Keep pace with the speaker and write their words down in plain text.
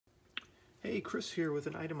Hey, Chris here with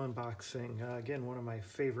an item unboxing. Again, one of my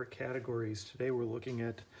favorite categories. Today we're looking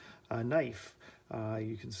at a knife.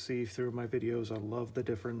 You can see through my videos I love the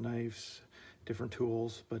different knives, different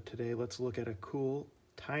tools, but today let's look at a cool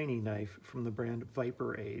tiny knife from the brand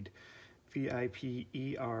VIPERADE, V-I-P-E-R-A-D-E.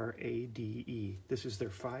 This is their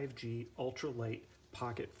 5G ultralight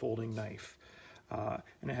pocket folding knife. And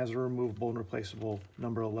it has a removable and replaceable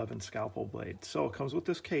number 11 scalpel blade. So it comes with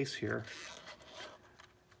this case here.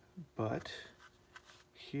 But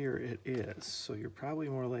here it is, so you're probably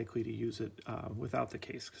more likely to use it without the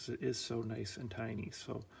case because it is so nice and tiny.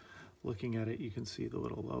 So looking at it, you can see the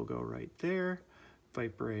little logo right there,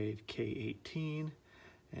 VIPERADE K18,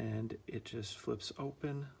 and it just flips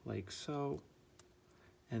open like so,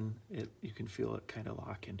 and you can feel it kind of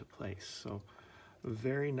lock into place. So a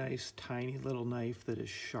very nice tiny little knife that is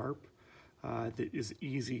sharp, that is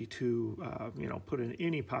easy to put in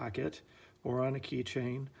any pocket or on a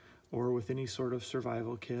keychain or with any sort of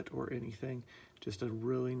survival kit or anything. Just a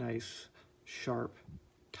really nice, sharp,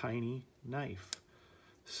 tiny knife.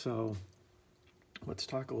 So let's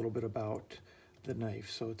talk a little bit about the knife.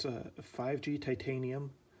 So it's a 5G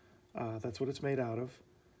titanium. That's what it's made out of.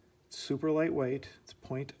 It's super lightweight. It's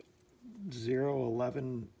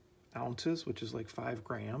 0.011 ounces, which is like 5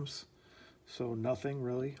 grams. So nothing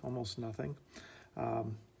really, almost nothing. I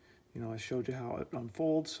showed you how it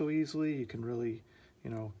unfolds so easily. You can really,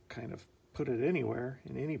 kind of put it anywhere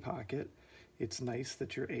in any pocket. It's nice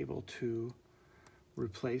that you're able to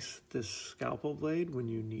replace this scalpel blade when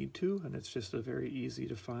you need to, and it's just a very easy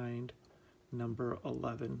to find number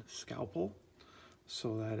 11 scalpel.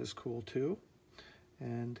 So that is cool too.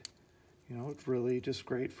 And, it's really just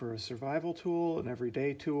great for a survival tool, an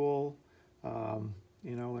everyday tool,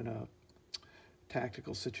 in a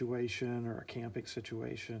tactical situation or a camping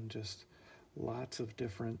situation, just lots of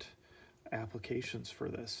different applications for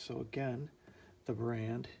this. So again, the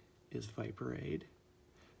brand is VIPERADE,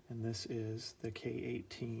 and this is the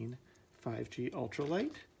K18 5G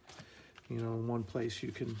Ultralight. In one place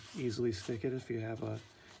you can easily stick it if you have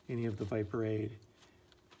any of the VIPERADE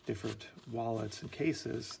different wallets and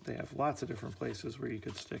cases. They have lots of different places where you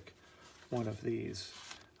could stick one of these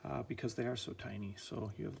because they are so tiny.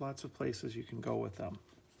 So you have lots of places you can go with them.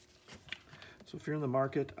 So if you're in the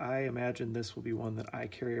market, I imagine this will be one that I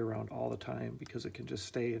carry around all the time because it can just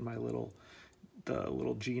stay in my the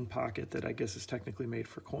little jean pocket that I guess is technically made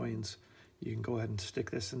for coins. You can go ahead and stick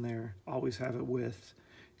this in there. Always have it with,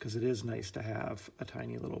 because it is nice to have a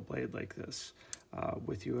tiny little blade like this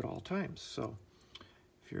with you at all times. So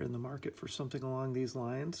if you're in the market for something along these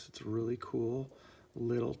lines, it's a really cool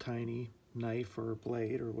little tiny knife or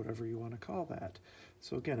blade or whatever you want to call that.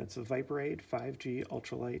 So again, it's a VIPERADE 5G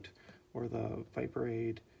Ultralight or the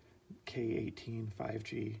VIPERADE K18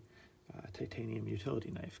 5G titanium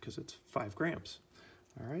utility knife because it's 5 grams.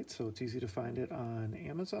 All right, so it's easy to find it on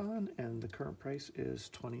Amazon, and the current price is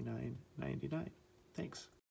 $29.99. Thanks.